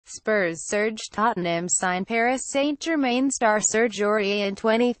Spurs surge. Tottenham sign Paris Saint-Germain star Serge Aurier in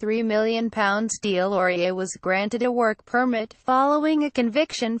 £23 million deal. Aurier was granted a work permit following a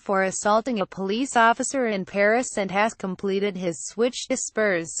conviction for assaulting a police officer in Paris and has completed his switch to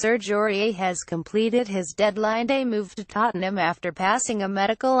Spurs. Serge Aurier has completed his deadline day move to Tottenham after passing a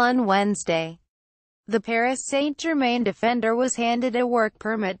medical on Wednesday. The Paris Saint-Germain defender was handed a work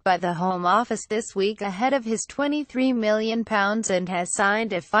permit by the Home Office this week ahead of his £23 million and has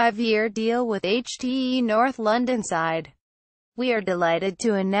signed a 5-year deal with HTE North London side. "We are delighted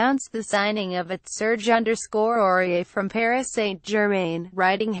to announce the signing of it," Serge_Aurier from Paris Saint-Germain,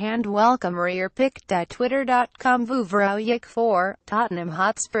 writing hand welcome Aurier pic.twitter.com Vuvroyek 4, Tottenham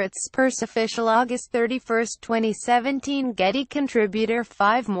Hotspur. Spurs official August 31, 2017 Getty contributor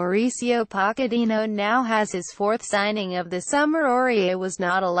 5 Mauricio Pochettino now has his 4th signing of the summer. Aurier was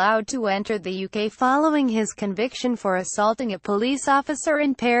not allowed to enter the UK following his conviction for assaulting a police officer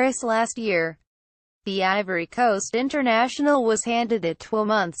in Paris last year. The Ivory Coast international was handed a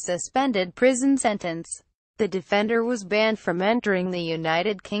 12-month suspended prison sentence. The defender was banned from entering the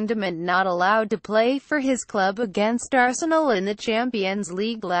United Kingdom and not allowed to play for his club against Arsenal in the Champions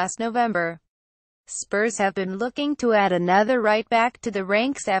League last November. Spurs have been looking to add another right-back to the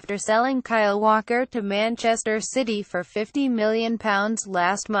ranks after selling Kyle Walker to Manchester City for £50 million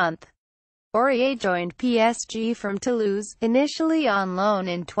last month. Aurier joined PSG from Toulouse, initially on loan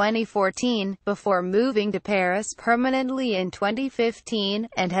in 2014, before moving to Paris permanently in 2015,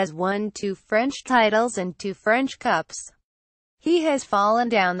 and has won 2 French titles and 2 French Cups. He has fallen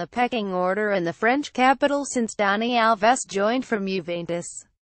down the pecking order in the French capital since Dani Alves joined from Juventus.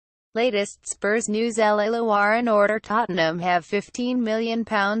 Latest Spurs news: La Loire in order. Tottenham have £15 million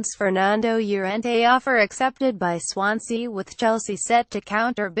Fernando Llorente offer accepted by Swansea, with Chelsea set to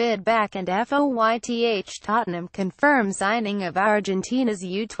counter-bid back and FOYTH. Tottenham confirm signing of Argentina's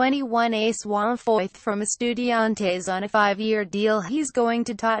U21 ace Juan Foyth from Estudiantes on a 5-year deal. He's going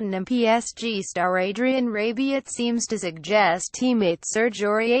to Tottenham. PSG star Adrien Rabiot it seems to suggest teammate Serge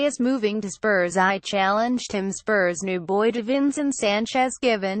Aurier is moving to Spurs. I challenged him. Spurs new boy Davinson Sanchez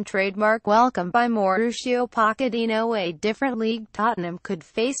given trademark welcome by Mauricio Pochettino. A different league. Tottenham could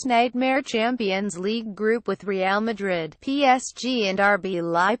face nightmare Champions League group with Real Madrid, PSG and RB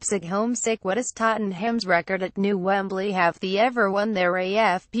Leipzig. Homesick. What is Tottenham's record at New Wembley? Have they ever won their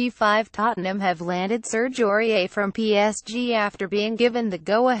AFP5? Tottenham have landed Serge Aurier from PSG after being given the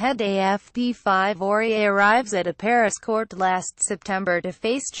go-ahead. AFP5 Aurier arrives at a Paris court last September to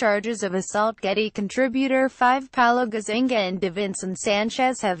face charges of assault. Getty contributor 5 Paulo Gazzaniga and Davinson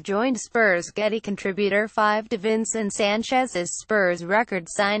Sanchez have joined Spurs. Getty contributor 5 Davinson Sanchez's Spurs record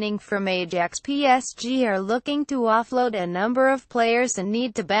signing from Ajax. PSG are looking to offload a number of players and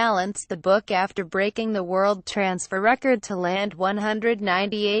need to balance the book after breaking the world transfer record to land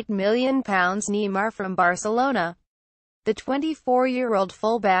 £198 million. Neymar from Barcelona. The 24-year-old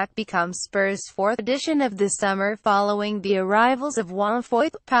fullback becomes Spurs' 4th addition of the summer following the arrivals of Juan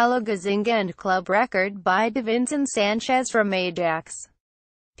Foyth, Paulo Gazzaniga and club record by Davinson Sanchez from Ajax.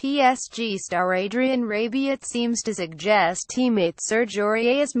 PSG star Adrien Rabiot seems to suggest teammate Serge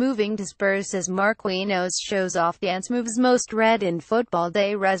Aurier is moving to Spurs as Marquinhos shows off dance moves. Most read in Football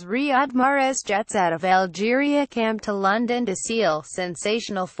Day: Riyad Mahrez jets out of Algeria camp to London to seal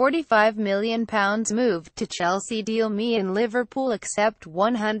sensational £45 million move to Chelsea deal. Me and Liverpool accept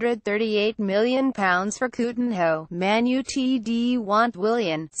 £138 million for Coutinho. Man Utd want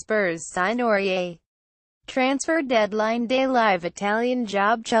Willian. Spurs sign Aurier. Transfer deadline day live. Italian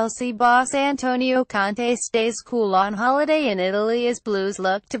job. Chelsea boss Antonio Conte stays cool on holiday in Italy as Blues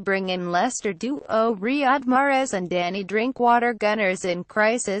look to bring in Leicester duo Riyad Mahrez and Danny Drinkwater. Gunners in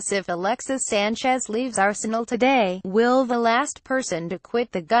crisis if Alexis Sanchez leaves Arsenal today. Will the last person to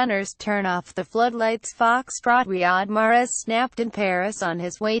quit the Gunners turn off the floodlights? Foxtrot. Riyad Mahrez snapped in Paris on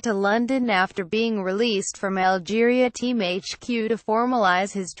his way to London after being released from Algeria Team HQ to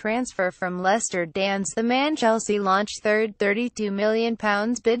formalise his transfer from Leicester. Dance the man. Chelsea launched third £32 million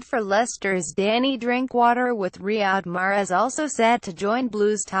bid for Leicester's Danny Drinkwater, with Riyad Mahrez also set to join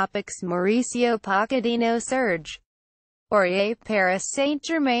Blues. Topics: Mauricio Pochettino, Serge Aurier, Paris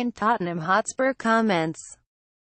Saint-Germain, Tottenham Hotspur. Comments.